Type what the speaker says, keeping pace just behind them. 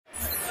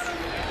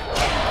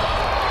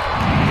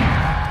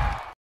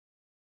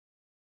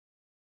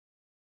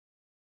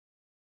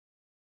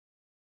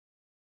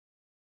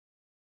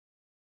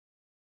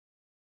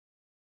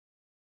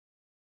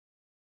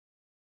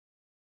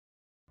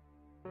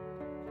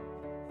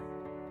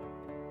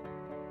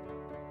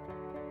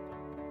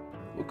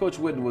Well, Coach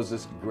Wooden was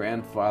this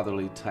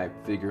grandfatherly type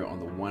figure on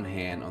the one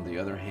hand. On the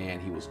other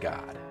hand, he was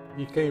God.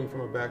 He came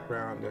from a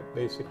background that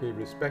basically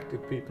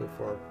respected people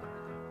for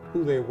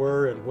who they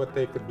were and what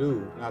they could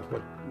do, not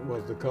what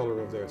was the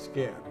color of their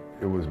skin.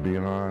 It was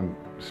beyond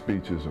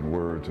speeches and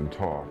words and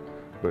talk,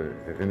 but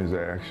in his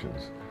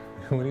actions.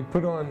 When he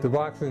put on the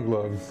boxing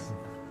gloves,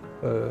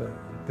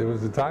 there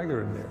was a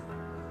tiger in there.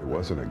 It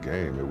wasn't a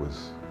game, it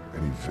was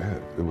an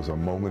event. It was a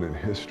moment in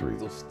history.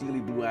 Those steely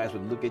blue eyes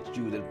would look at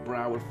you, that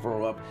brow would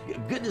furrow up.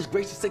 Goodness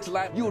gracious sakes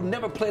alive, you will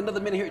never play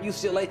another minute here at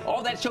UCLA.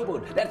 All that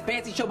showboat, that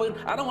fancy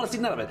showboat, I don't want to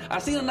see none of it.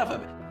 I've seen enough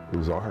of it. It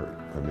was art.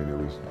 I mean, it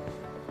was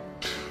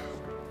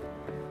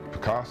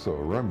Picasso,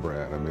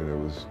 Rembrandt. I mean, it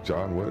was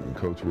John Wooden,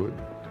 Coach Wooden.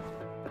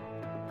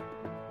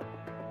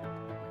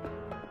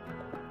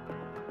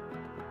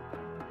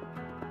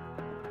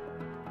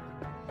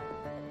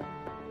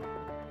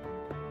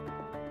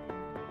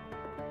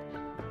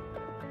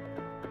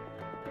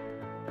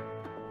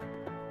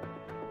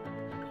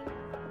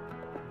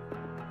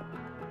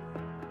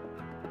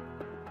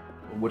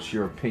 What's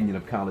your opinion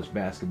of college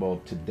basketball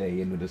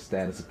today and the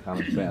status of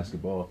college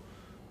basketball?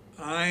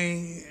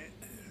 I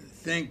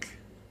think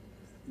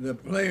the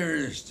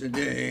players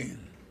today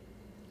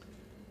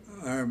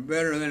are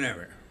better than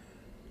ever.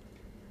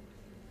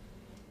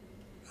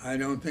 I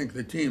don't think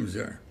the teams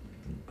are.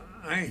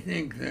 I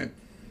think that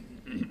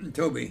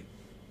Kobe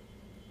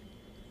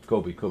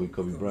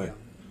Bryant.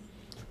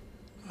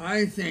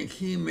 I think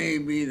he may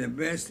be the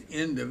best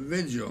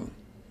individual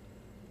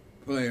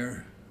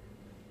player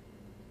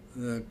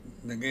that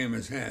the game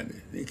has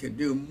had. He could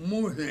do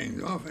more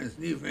things, offense,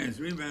 defense,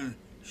 rebound,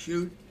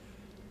 shoot,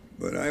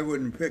 but I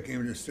wouldn't pick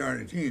him to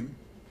start a team.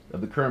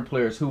 Of the current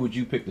players, who would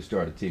you pick to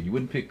start a team? You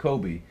wouldn't pick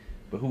Kobe,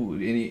 but who?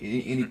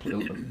 Any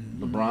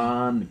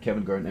LeBron,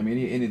 Kevin Garnett? I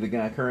mean, any of the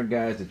current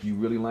guys that you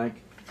really like?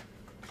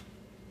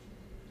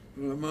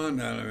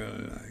 LeBron, I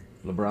really like.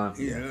 LeBron.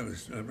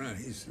 Yeah, LeBron.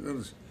 He's a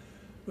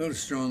little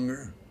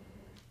stronger.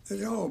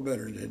 They're all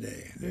better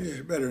today. They're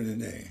just better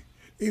today.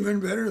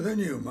 Even better than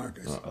you,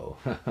 Marcus. Uh-oh.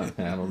 I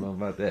don't know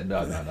about that. No,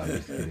 I'm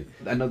just kidding.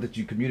 I know that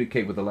you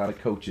communicate with a lot of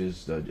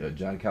coaches.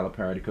 John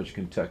Calipari, the coach of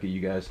Kentucky,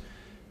 you guys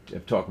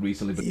have talked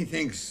recently. But he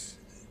thinks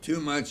too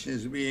much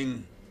is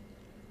being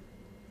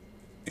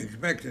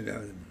expected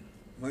of him.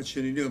 What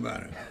should he do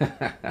about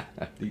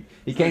it?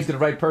 he came to the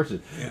right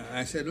person. Yeah,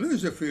 I said,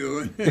 lose a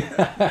few.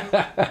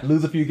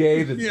 Lose a few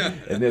games. And, yeah.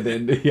 And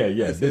then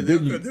yeah. I said, they're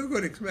going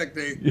to expect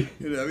they'll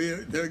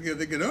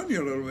get on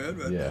you a little bit.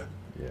 But, yeah.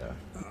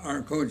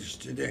 Our coach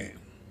today,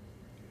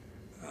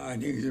 I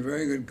think he's a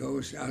very good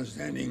coach,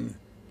 outstanding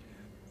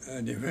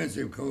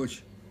defensive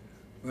coach,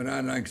 but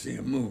I'd like to see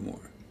him move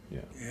more.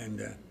 Yeah.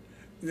 And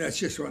that's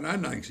just what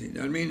I'd like to see.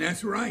 I mean,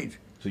 that's right.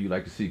 So you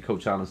like to see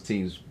Coach Allen's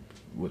teams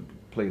would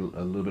play a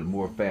little bit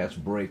more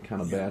fast break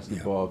kind of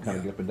basketball, kind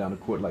of get up and down the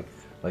court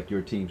like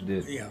your teams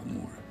did? Yeah,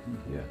 more.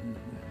 Yeah.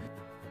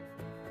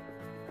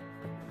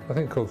 I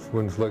think Coach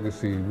Wooden's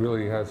legacy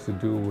really has to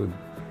do with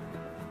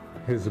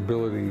his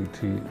ability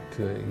to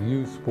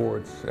use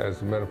sports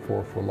as a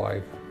metaphor for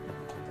life,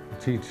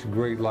 teach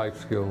great life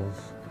skills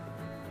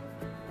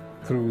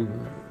through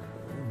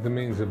the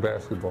means of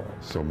basketball.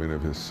 So many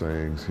of his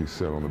sayings he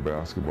said on the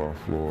basketball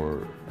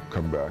floor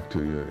come back to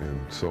you in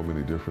so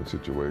many different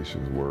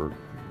situations: work,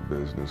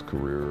 business,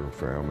 career,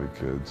 family,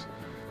 kids.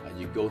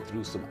 And you go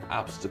through some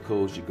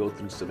obstacles, you go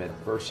through some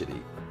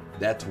adversity.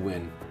 That's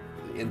when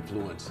the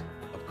influence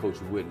of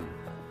Coach Wooden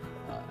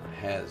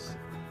has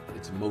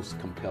its most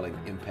compelling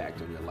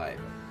impact on your life.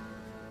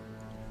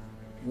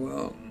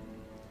 Well,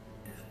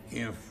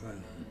 if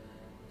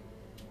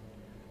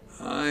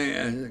I,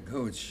 as a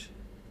coach,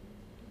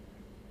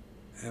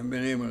 have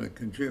been able to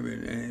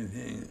contribute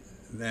anything,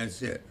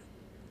 that's it.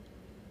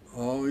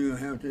 All you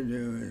have to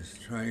do is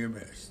try your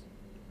best.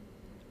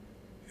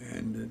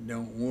 And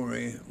don't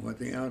worry what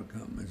the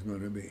outcome is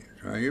going to be.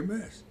 Try your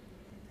best.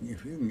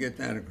 If you can get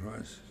that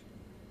across,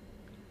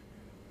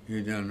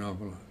 you've done an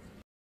awful lot.